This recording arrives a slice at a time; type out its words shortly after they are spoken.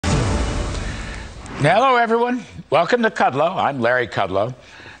Hello, everyone. Welcome to Kudlow. I'm Larry Kudlow.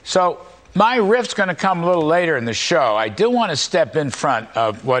 So my riff's going to come a little later in the show. I do want to step in front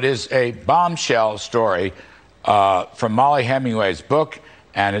of what is a bombshell story from Mollie Hemingway's book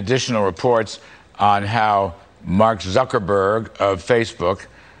and additional reports on how Mark Zuckerberg of Facebook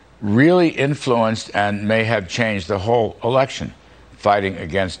really influenced and may have changed the whole election fighting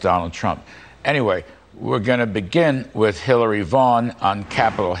against Donald Trump. Anyway, we're going to begin with Hillary Vaughn on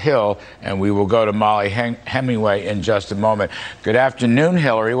Capitol Hill, and we will go to Mollie Hemingway in just a moment. Good afternoon,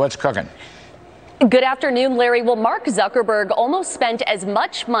 Hillary. What's cooking? Good afternoon, Larry. Well, Mark Zuckerberg almost spent as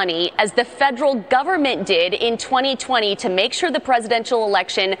much money as the federal government did in 2020 to make sure the presidential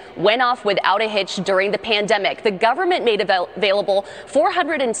election went off without a hitch during the pandemic. The government made available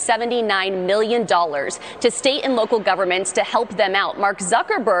 $479 million to state and local governments to help them out. Mark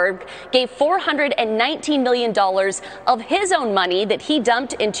Zuckerberg gave $419 million of his own money that he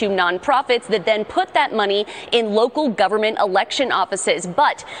dumped into nonprofits that then put that money in local government election offices.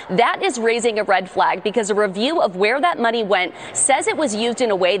 But that is raising a red flag because a review of where that money went says it was used in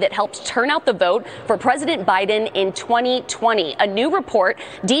a way that helped turn out the vote for President Biden in 2020. A new report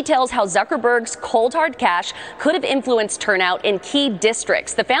details how Zuckerberg's cold hard cash could have influenced turnout in key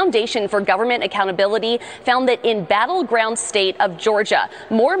districts. The Foundation for Government Accountability found that in battleground state of Georgia,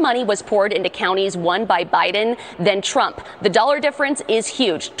 more money was poured into counties won by Biden than Trump. The dollar difference is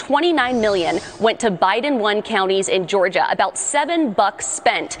huge. $29 million went to Biden-won counties in Georgia, about $7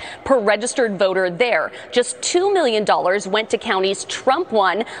 spent per registered voter there. Just $2 million went to counties Trump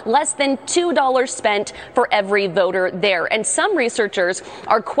won, less than $2 spent for every voter there. And some researchers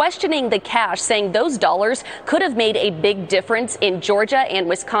are questioning the cash, saying those dollars could have made a big difference in Georgia and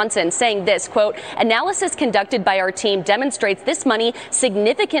Wisconsin, saying this, quote, analysis conducted by our team demonstrates this money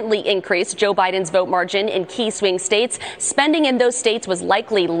significantly increased Joe Biden's vote margin in key swing states. Spending in those states was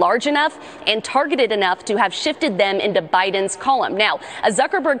likely large enough and targeted enough to have shifted them into Biden's column. Now, a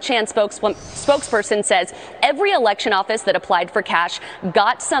Zuckerberg-Chan spokesperson says every election office that applied for cash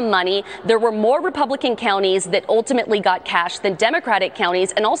got some money. There were more Republican counties that ultimately got cash than Democratic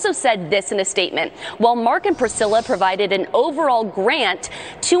counties, and also said this in a statement. While Mark and Priscilla provided an overall grant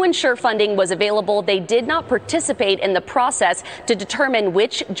to ensure funding was available, they did not participate in the process to determine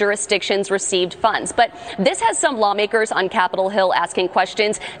which jurisdictions received funds. But this has some lawmakers on Capitol Hill asking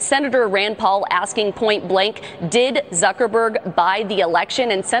questions. Senator Rand Paul asking point blank, did Zuckerberg buy the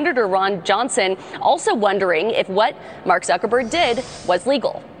election? And Senator Ron Johnson also wondering if what Mark Zuckerberg did was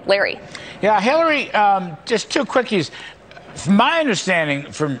legal. Larry. Yeah, Hillary, just two quickies. From my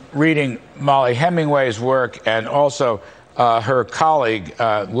understanding from reading Mollie Hemingway's work and also her colleague,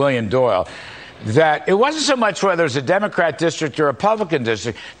 William Doyle, that it wasn't so much whether it was a Democrat district or a Republican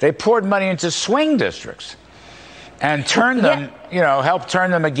district. They poured money into swing districts and turned them, helped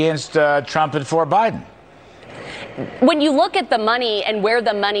turn them against Trump and for Biden. When you look at the money and where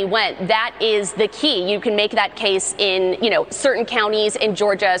the money went, that is the key. You can make that case in, certain counties in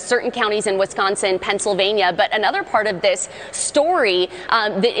Georgia, certain counties in Wisconsin, Pennsylvania. But another part of this story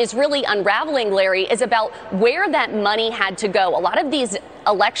that is really unraveling, Larry, is about where that money had to go. A lot of these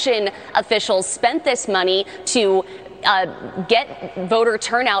election officials spent this money to get voter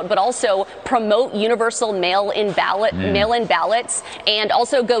turnout, but also promote universal mail-in ballots, and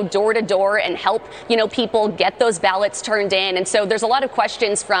also go door to door and help, people get those ballots turned in. And so there's a lot of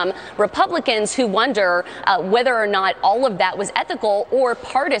questions from Republicans who wonder whether or not all of that was ethical or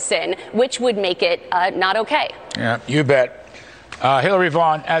partisan, which would make it not okay. Yeah, you bet. Hillary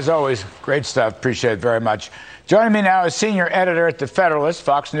Vaughn, as always, great stuff. Appreciate it very much. Joining me now is senior editor at the Federalist,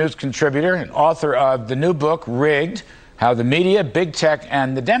 Fox News contributor, and author of the new book, Rigged, How the Media, Big Tech,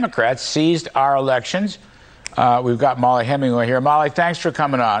 and the Democrats Seized Our Elections. We've got Mollie Hemingway here. Mollie, thanks for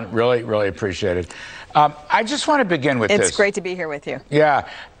coming on. Really, really appreciate it. I just want to begin with this. It's great to be here with you. Yeah.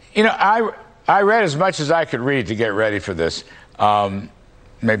 I read as much as I could read to get ready for this.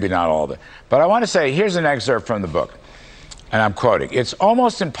 Maybe not all of it. But I want to say, here's an excerpt from the book, and I'm quoting. It's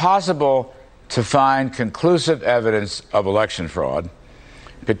almost impossible to find conclusive evidence of election fraud,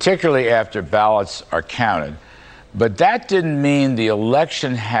 particularly after ballots are counted. But that didn't mean the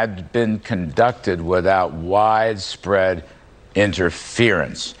election had been conducted without widespread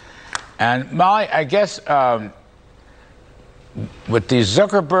interference. And Mollie, I guess with these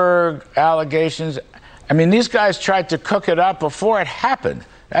Zuckerberg allegations, these guys tried to cook it up before it happened.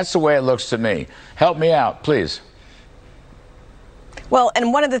 That's the way it looks to me. Help me out, please. Well,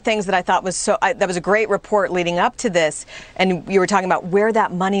 and one of the things that I thought was that was a great report leading up to this, and you were talking about where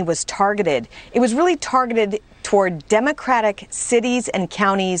that money was targeted. It was really targeted toward Democratic cities and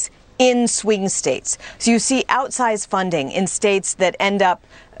counties in swing states. So you see outsized funding in states that end up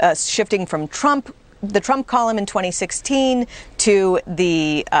shifting from Trump the Trump column in 2016 to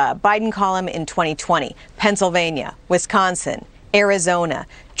the Biden column in 2020. Pennsylvania, Wisconsin, Arizona,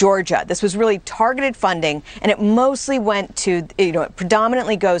 Georgia. This was really targeted funding, and it mostly went to, it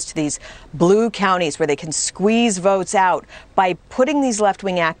predominantly goes to these blue counties where they can squeeze votes out by putting these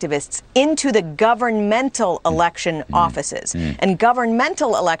left-wing activists into the governmental election offices. And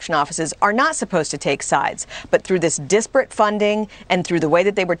governmental election offices are not supposed to take sides, but through this disparate funding and through the way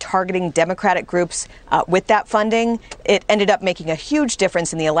that they were targeting Democratic groups with that funding, it ended up making a huge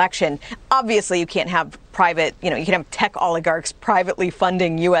difference in the election. Obviously, you can't have private, you can have tech oligarchs privately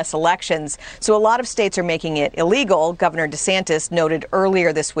funding U.S. elections. So a lot of states are making it illegal. Governor DeSantis noted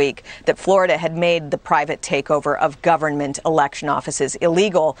earlier this week that Florida had made the private takeover of government election offices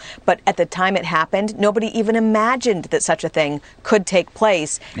illegal. But at the time it happened, nobody even imagined that such a thing could take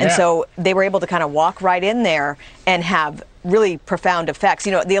place. And so they were able to kind of walk right in there and have really profound effects.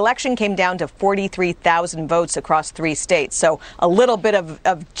 The election came down to 43,000 votes across 3 states. So a little bit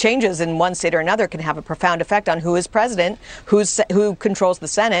of changes in one state or another can have a profound effect on who is president, who controls the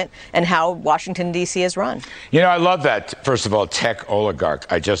Senate, and how Washington, D.C. is run. I love that, first of all, tech oligarch.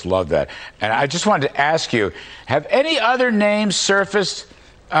 I just love that. And I just wanted to ask you, have any other names surfaced?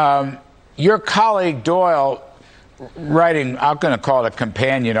 Your colleague Doyle, writing, I'm going to call it a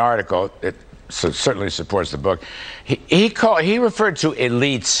companion article, so certainly supports the book. He referred to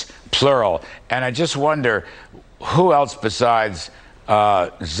elites, plural, and I just wonder who else besides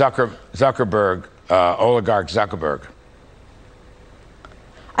Zuckerberg, oligarch Zuckerberg.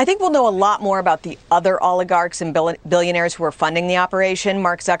 I think we'll know a lot more about the other oligarchs and billionaires who were funding the operation.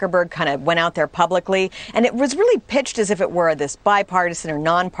 Mark Zuckerberg kind of went out there publicly, and it was really pitched as if it were this bipartisan or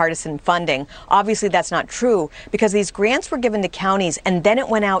nonpartisan funding. Obviously, that's not true, because these grants were given to counties, and then it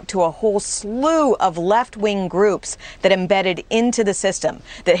went out to a whole slew of left-wing groups that embedded into the system,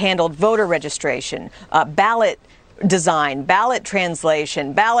 that handled voter registration, ballot design, ballot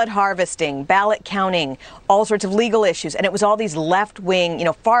translation, ballot harvesting, ballot counting, all sorts of legal issues. And it was all these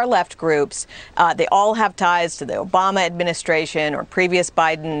left-wing, far left groups. They all have ties to the Obama administration or previous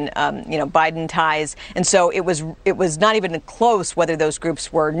Biden, Biden ties. And so it was not even close whether those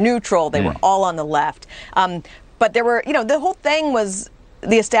groups were neutral. They were all on the left. But there were, the whole thing was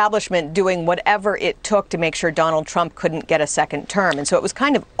the establishment doing whatever it took to make sure Donald Trump couldn't get a second term. And so it was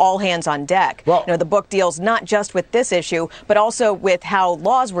kind of all hands on deck. Well, the book deals not just with this issue, but also with how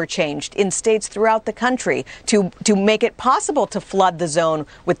laws were changed in states throughout the country to make it possible to flood the zone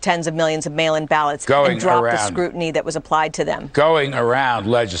with tens of millions of mail-in ballots and drop the scrutiny that was applied to them. Going around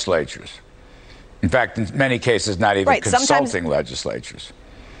legislatures. In fact, in many cases, not even consulting legislatures.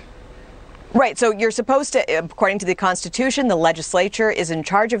 Right. So you're supposed to, according to the Constitution, the legislature is in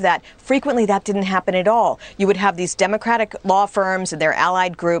charge of that. Frequently, that didn't happen at all. You would have these Democratic law firms and their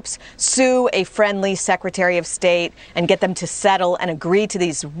allied groups sue a friendly Secretary of State and get them to settle and agree to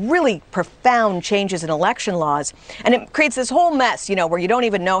these really profound changes in election laws. And it creates this whole mess, where you don't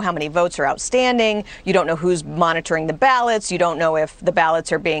even know how many votes are outstanding. You don't know who's monitoring the ballots. You don't know if the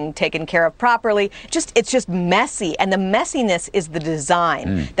ballots are being taken care of properly. It's just messy. And the messiness is the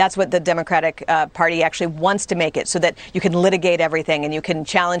design. That's what the Democratic Party actually wants to make it, so that you can litigate everything and you can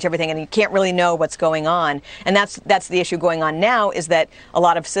challenge everything and you can't really know what's going on. And that's the issue going on now, is that a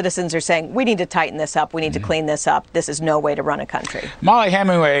lot of citizens are saying, we need to tighten this up, we need to clean this up. This is no way to run a country. Mollie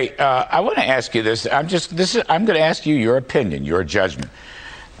Hemingway, I want to ask you this. I'm going to ask you your opinion, your judgment.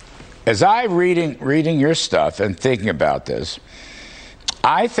 As I'm reading your stuff and thinking about this,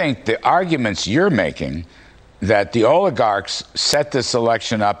 I think the arguments you're making that the oligarchs set this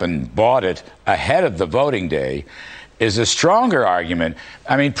election up and bought it ahead of the voting day is a stronger argument.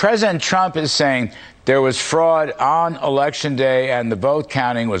 I mean, President Trump is saying there was fraud on election day and the vote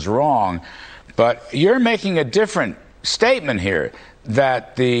counting was wrong. But you're making a different statement here,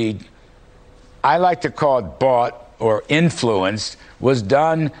 that I like to call it bought or influenced, was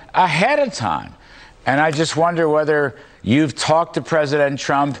done ahead of time. And I just wonder whether you've talked to President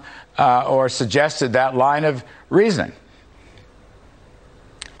Trump or suggested that line of reasoning.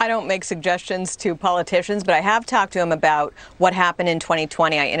 I don't make suggestions to politicians, but I have talked to him about what happened in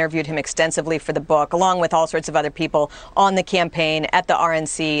 2020. I interviewed him extensively for the book, along with all sorts of other people on the campaign, at the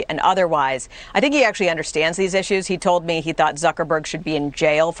RNC, and otherwise. I think he actually understands these issues. He told me he thought Zuckerberg should be in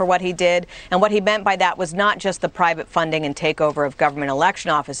jail for what he did. And what he meant by that was not just the private funding and takeover of government election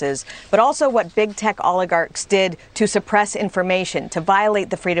offices, but also what big tech oligarchs did to suppress information, to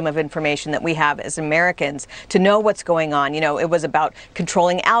violate the freedom of information that we have as Americans, to know what's going on. It was about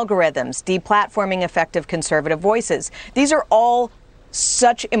controlling algorithms, deplatforming effective conservative voices. These are all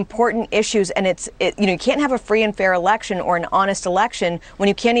such important issues, and you can't have a free and fair election or an honest election when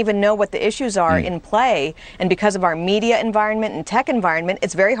you can't even know what the issues are in play. And because of our media environment and tech environment,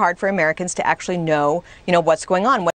 it's very hard for Americans to actually know, what's going on.